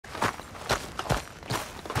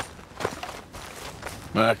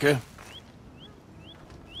Okay.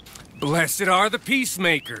 Blessed are the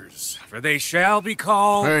Peacemakers, for they shall be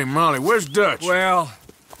called... Hey, Molly, where's Dutch? Well,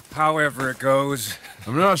 however it goes.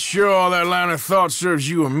 I'm not sure all that line of thought serves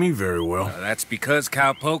you and me very well. That's because,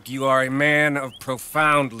 Cowpoke, you are a man of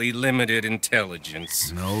profoundly limited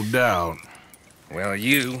intelligence. No doubt. Well,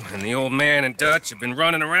 you and the old man and Dutch have been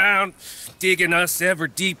running around, digging us ever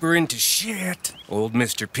deeper into shit. Old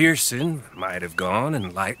Mr. Pearson might have gone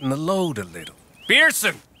and lightened the load a little.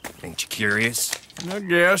 Pearson! Ain't you curious? I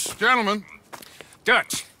guess. Gentlemen.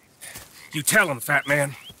 Dutch, you tell him, fat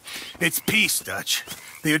man. It's peace, Dutch.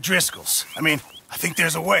 The O'Driscolls. I think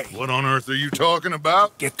there's a way. What on earth are you talking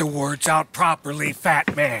about? Get the words out properly,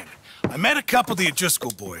 fat man. I met a couple of the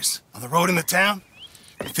O'Driscoll boys on the road in the town.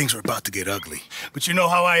 Things were about to get ugly. But you know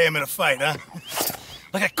how I am in a fight, huh?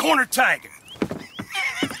 Like a cornered tiger.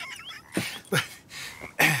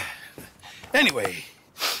 Anyway,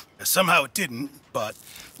 somehow it didn't, but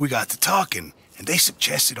we got to talking, and they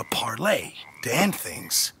suggested a parlay to end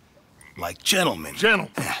things. Like gentlemen.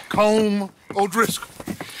 Gentlemen. Combe O'Driscoll.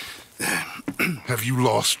 Have you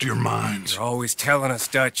lost your minds? You're always telling us,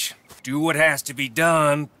 Dutch. Do what has to be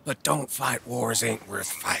done, but don't fight wars ain't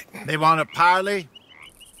worth fighting. They want a parley?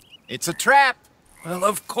 It's a trap. Well,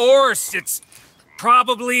 of course, it's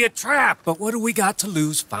probably a trap, but what do we got to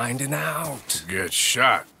lose finding out? Get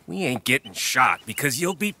shot. We ain't getting shot because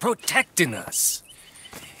you'll be protecting us.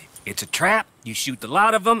 It's a trap, you shoot a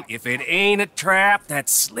lot of them. If it ain't a trap,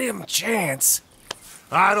 that's slim chance.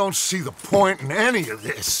 I don't see the point in any of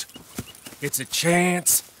this. It's a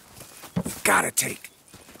chance you gotta take.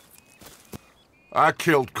 I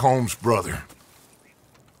killed Combs' brother.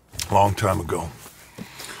 A long time ago.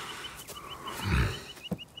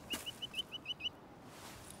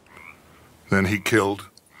 Then he killed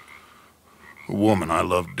a woman I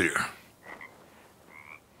loved dear.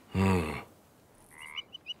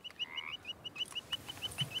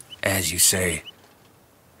 As you say,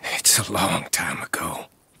 it's a long time ago,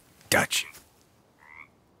 Dutch.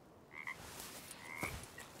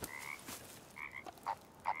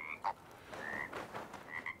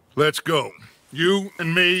 Let's go. You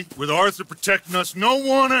and me, with Arthur protecting us, no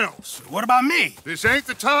one else. What about me? This ain't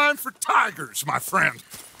the time for tigers, my friend.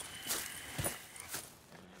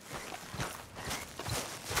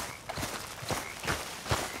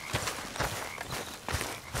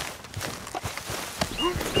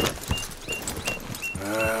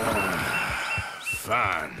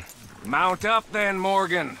 Fine. Mount up then,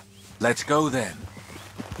 Morgan. Let's go then.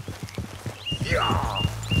 Yeah.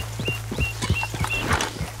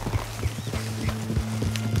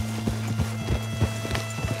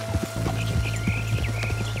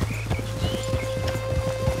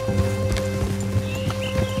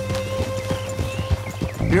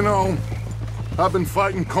 You know, I've been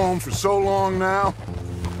fighting Combe for so long now,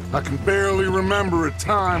 I can barely remember a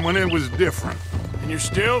time when it was different. And you're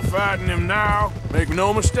still fighting him now. Make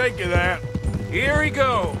no mistake of that. Here he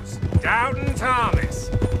goes, Doubting Thomas.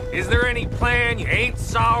 Is there any plan you ain't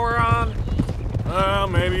sour on? Well,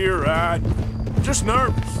 maybe you're right. Just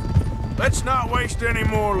nervous. Let's not waste any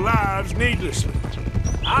more lives needlessly.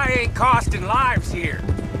 I ain't costing lives here.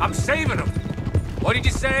 I'm saving them. What did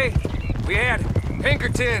you say? We had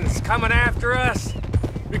Pinkertons coming after us?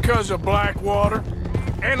 Because of Blackwater?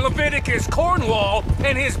 And Leviticus Cornwall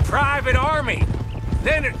and his private army.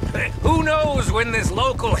 Then, who knows when this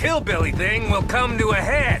local hillbilly thing will come to a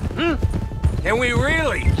head, Can we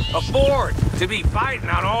really afford to be fighting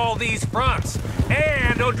on all these fronts?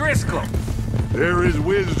 And O'Driscoll? There is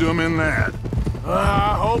wisdom in that.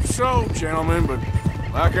 I hope so, gentlemen, but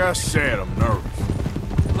like I said, I'm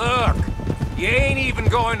nervous. Look, you ain't even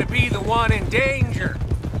going to be the one in danger.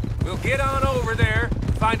 We'll get on over there,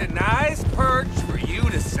 find a nice perch for you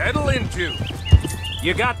to settle into.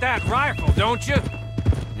 You got that rifle, don't you?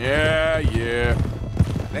 Yeah.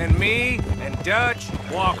 Then me and Dutch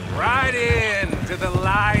walk right in to the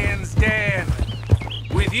lion's den.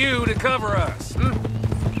 With you to cover us,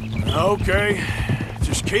 Okay.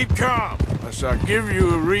 Just keep calm, unless I give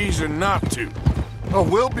you a reason not to. Oh,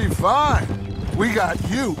 we'll be fine. We got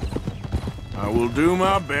you. I will do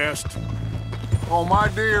my best. Oh, my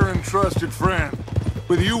dear and trusted friend.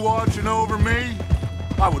 With you watching over me,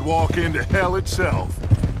 I would walk into hell itself.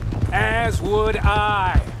 As would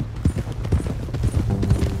I.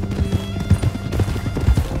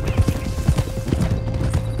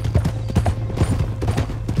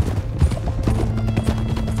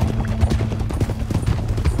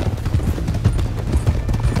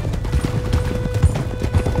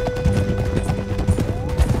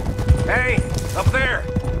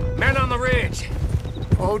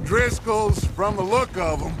 O'Driscoll's, from the look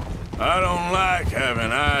of them. I don't like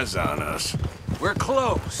having eyes on us. We're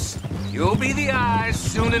close. You'll be the eyes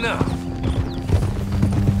soon enough.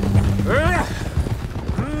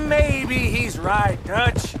 Maybe he's right,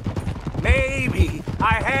 Dutch. Maybe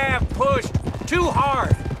I have pushed too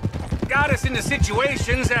hard. Got us into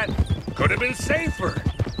situations that could have been safer.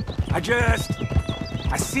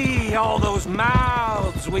 I see all those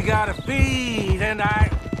mouths we gotta feed, and I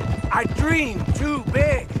dream too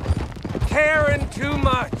big. Caring too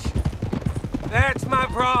much. That's my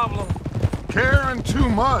problem. Caring too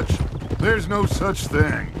much? There's no such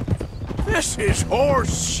thing. This is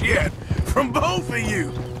horse shit from both of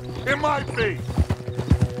you. It might be.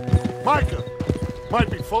 Micah might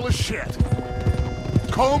be full of shit.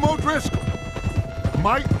 Colm O'Driscoll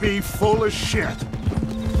might be full of shit.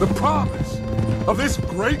 The promise of this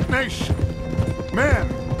great nation. Men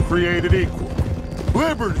created equal.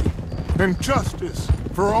 Liberty and justice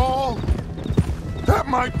for all. That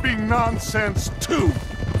might be nonsense too.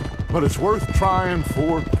 But it's worth trying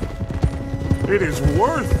for. It is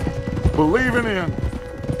worth believing in.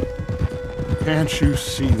 Can't you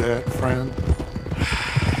see that, friend?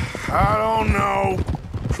 I don't know.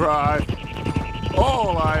 Try.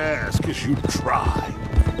 All I ask is you try.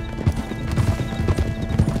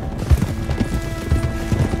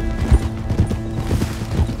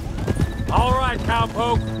 All right,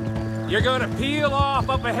 cowpoke. You're gonna peel off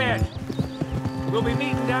up ahead. We'll be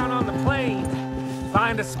meeting down on the plain.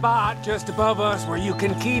 Find a spot just above us where you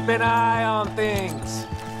can keep an eye on things.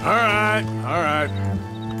 All right.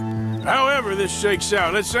 However this shakes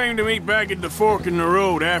out, let's aim to meet back at the fork in the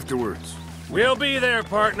road afterwards. We'll be there,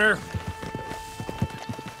 partner.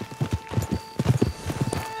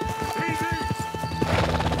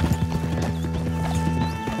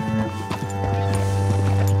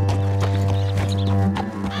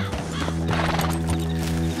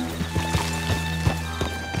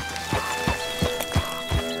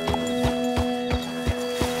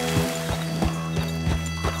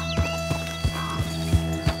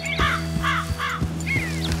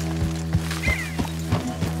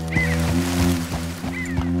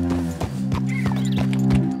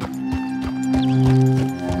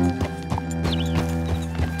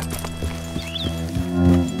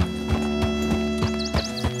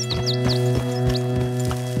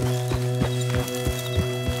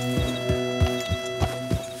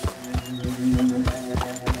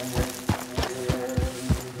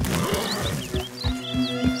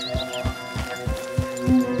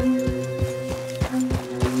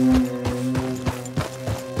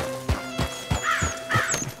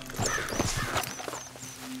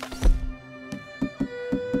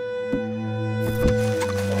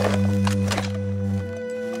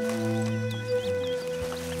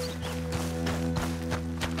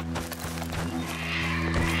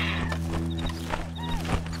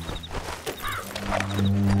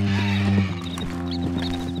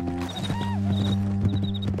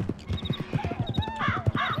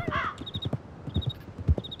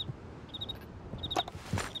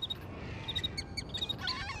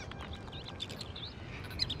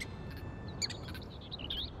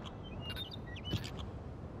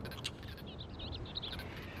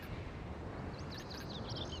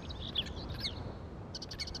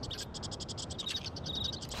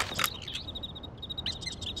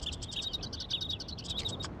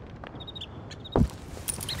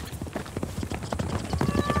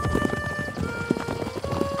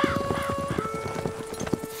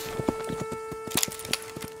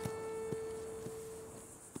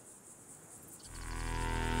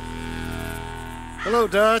 Hello,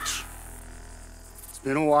 Dutch. It's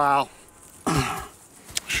been a while.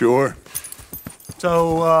 Sure.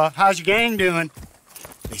 So, how's your gang doing?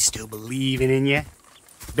 They still believing in you?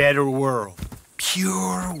 Better world.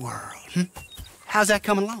 Pure world. How's that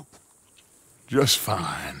coming along? Just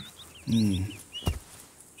fine.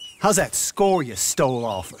 How's that score you stole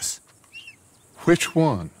off us? Which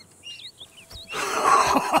one?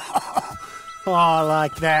 Oh, I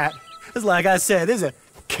like that. It's like I said, this is a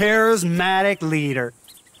charismatic leader.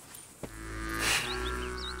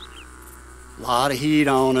 Lot of heat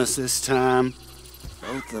on us this time.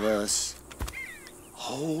 Both of us.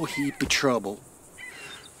 Whole heap of trouble.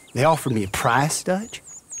 They offered me a price, Dutch,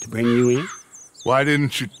 to bring you in. Why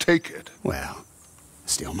didn't you take it? Well,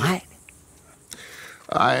 still might.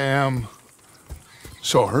 I am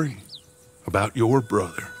sorry about your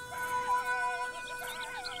brother.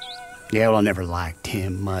 Yeah, well, I never liked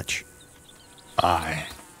him much. I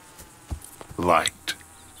liked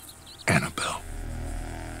Annabelle.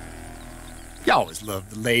 You always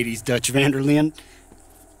loved the ladies, Dutch van der Linde.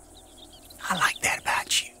 I like that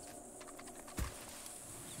about you.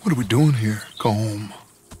 What are we doing here, Colm?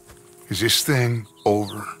 is this thing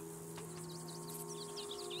over?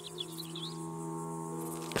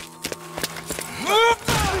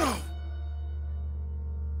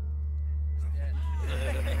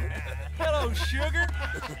 Hello, sugar.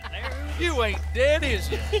 You ain't dead,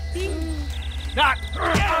 is you? Not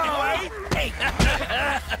anyway.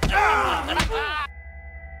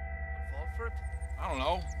 I don't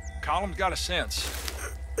know. Column's got a sense.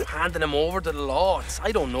 Handing him over to the law.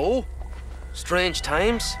 I don't know. Strange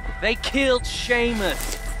times. They killed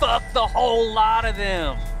Seamus. Fuck the whole lot of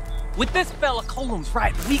them. With this fella Colum's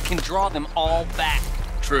right, we can draw them all back.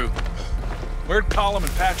 True. Where'd Colum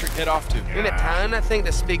and Patrick head off to? In a town, I think,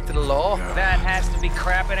 to speak to the law. That has to be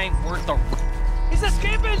crap. It ain't worth the... He's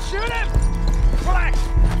escaping! Shoot him! Relax!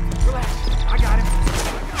 Relax. I got him.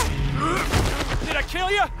 Did I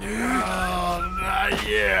kill you? Oh, not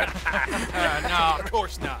yet. No, of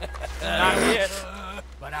course not. Not yet.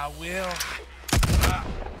 But I will.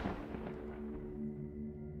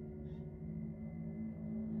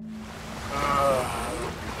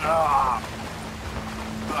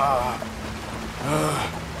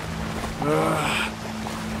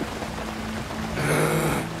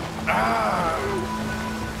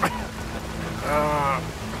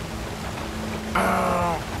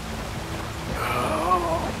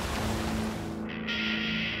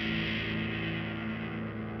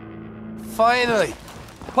 Finally.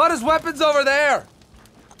 Put his weapons over there.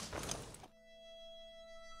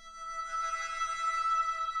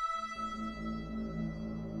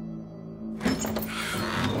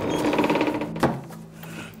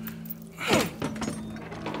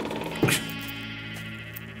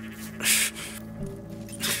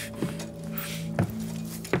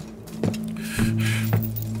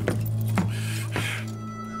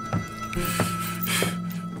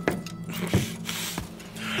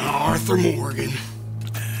 Arthur Morgan.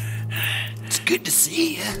 It's good to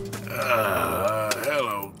see you.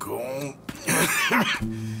 Hello, Cole.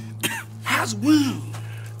 How's the wound?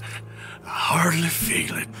 I hardly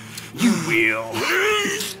feel it. You will.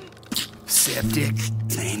 Septic.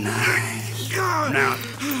 Ain't nice. Now,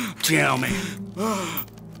 tell me.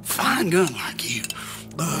 Fine gun like you.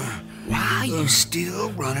 Why you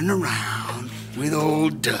still running around with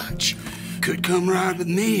old Dutch? Could come right with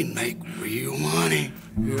me and make real money.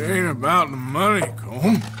 It ain't about the money,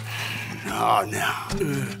 Cole. No.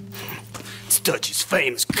 It's Dutch's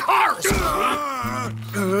famous car.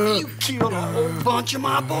 You killed a whole bunch of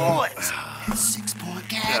my boys. 6-point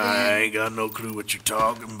cabin. I ain't got no clue what you're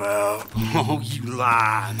talking about. Oh, you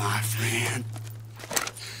lie, my friend.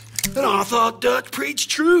 And I thought Dutch preached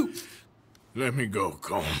truth. Let me go,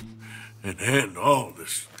 Cole, and end all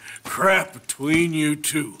this crap between you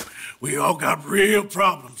two. We all got real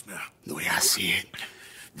problems now. The way I see it,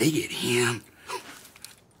 they get him.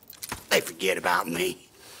 They forget about me.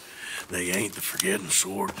 They ain't the forgetting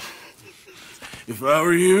sort. If I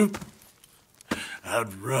were you,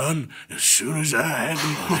 I'd run as soon as I had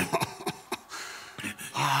the money.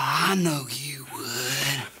 I know you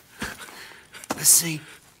would. Let's see,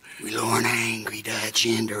 we lure an angry Dutch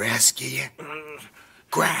in to rescue you.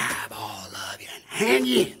 Grab all of you and hand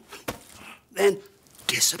you in. Then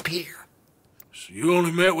disappear. So you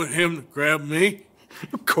only met with him to grab me?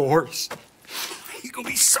 Of course. He's gonna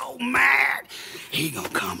be so mad. He gonna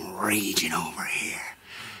come raging over here.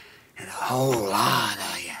 And a whole lot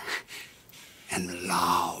of you. And the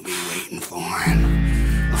law will be waiting for him.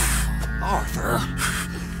 Arthur.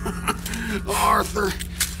 Arthur,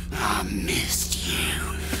 I missed you.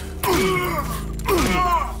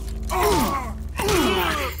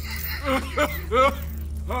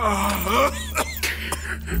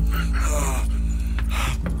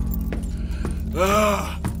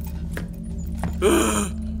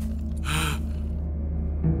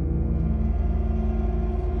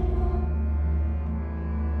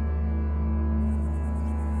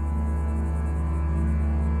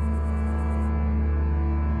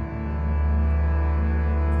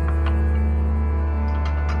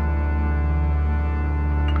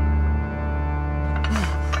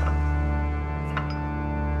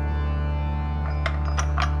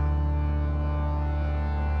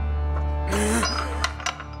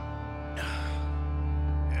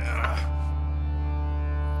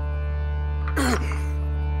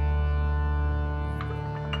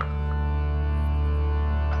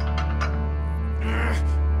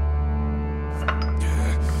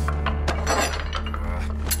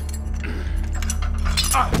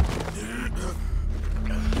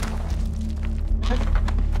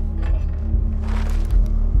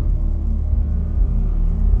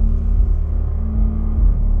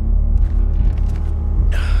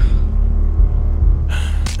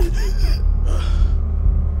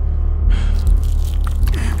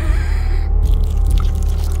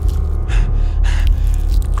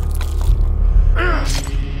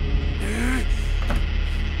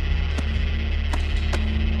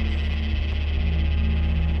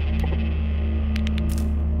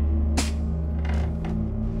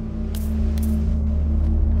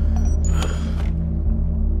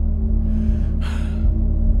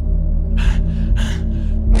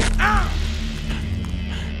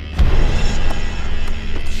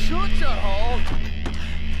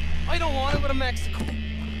 fly over to Mexico.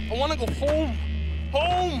 I want to go home.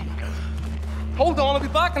 Home! Hold on, I'll be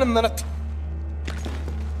back in a minute.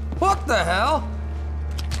 What the hell?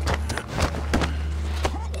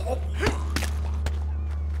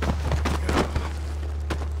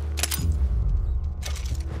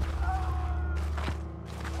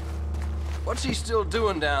 What's he still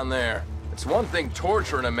doing down there? It's one thing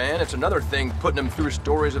torturing a man, it's another thing putting him through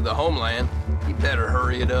stories of the homeland. He better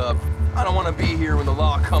hurry it up. I don't want to be here when the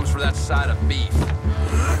law comes for that side of beef.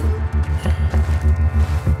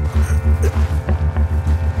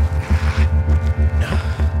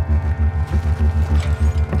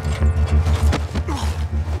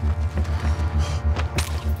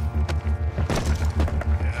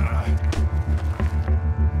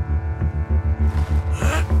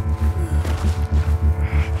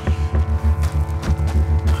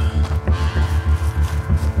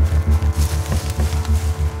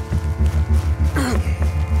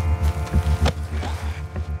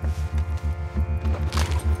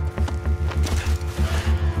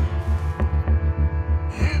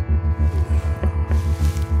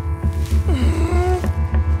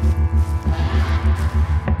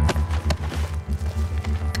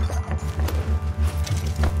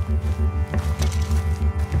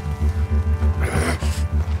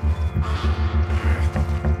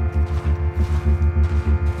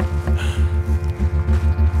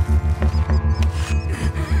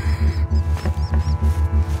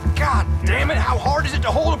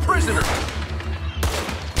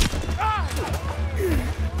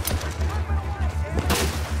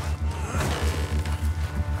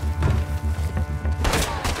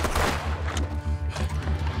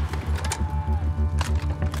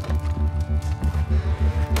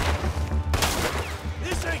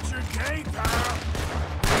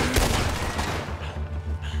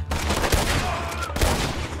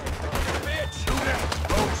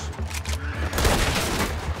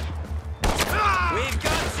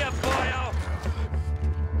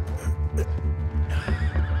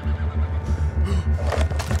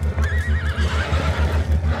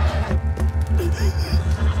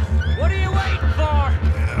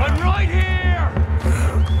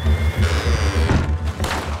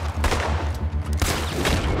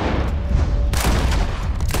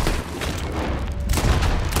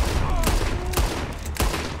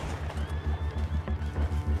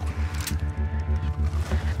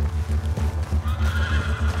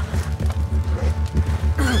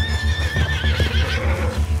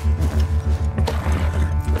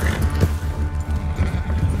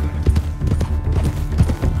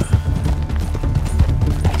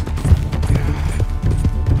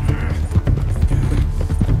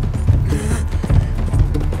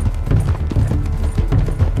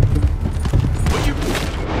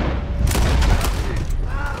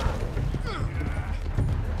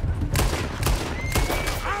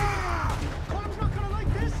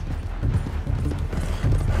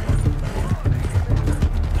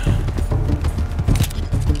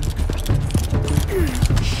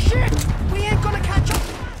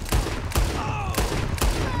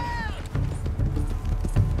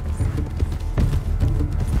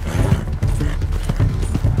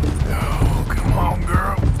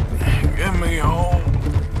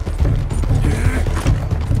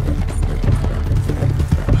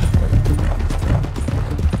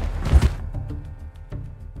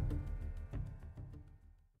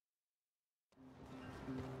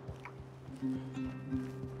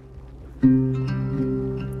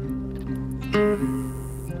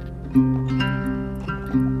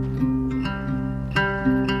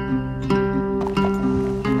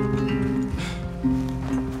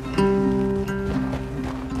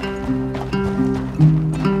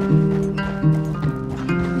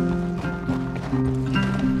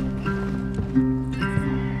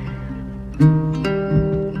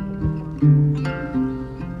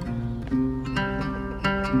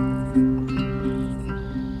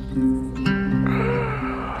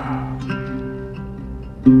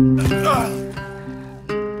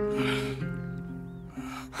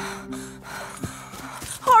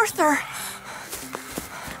 Arthur!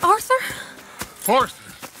 Arthur?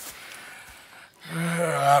 Arthur?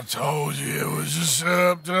 I told you it was a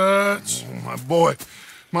setup, Dutch. Oh, my boy.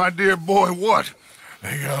 My dear boy, what?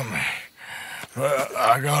 They got me.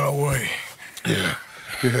 I got away.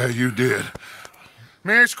 Yeah, you did.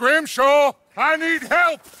 Miss Grimshaw, I need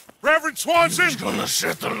help! Reverend Swanson! He's gonna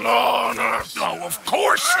set the law on us. Oh, of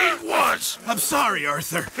course he was! I'm sorry,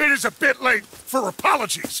 Arthur. It is a bit late for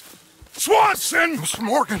apologies. Swanson! Mr.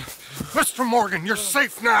 Morgan! Mr. Morgan, you're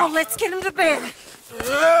safe now! Oh, let's get him to bed.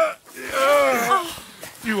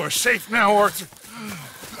 You are safe now, Arthur.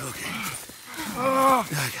 Okay.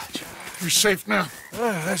 I got you. You're safe now.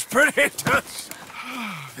 That's pretty.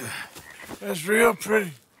 That's real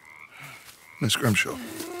pretty. Miss Grimshaw,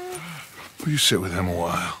 will you sit with him a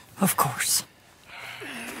while? Of course.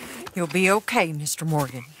 You'll be okay, Mr.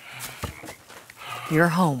 Morgan. You're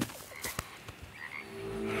home.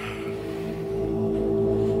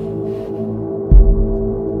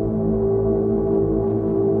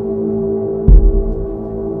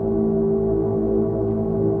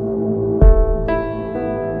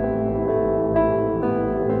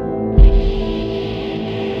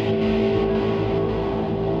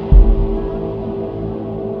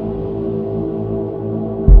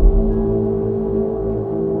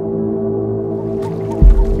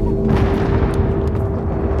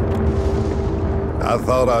 I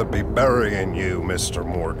thought I'd be burying you, Mr.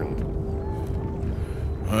 Morgan.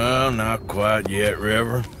 Well, not quite yet,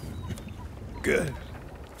 Reverend. Good.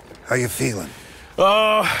 How you feeling?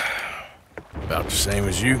 About the same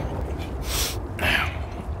as you.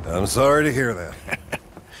 I'm sorry to hear that.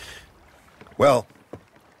 Well,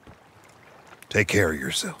 take care of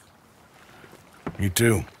yourself. You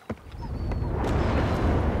too.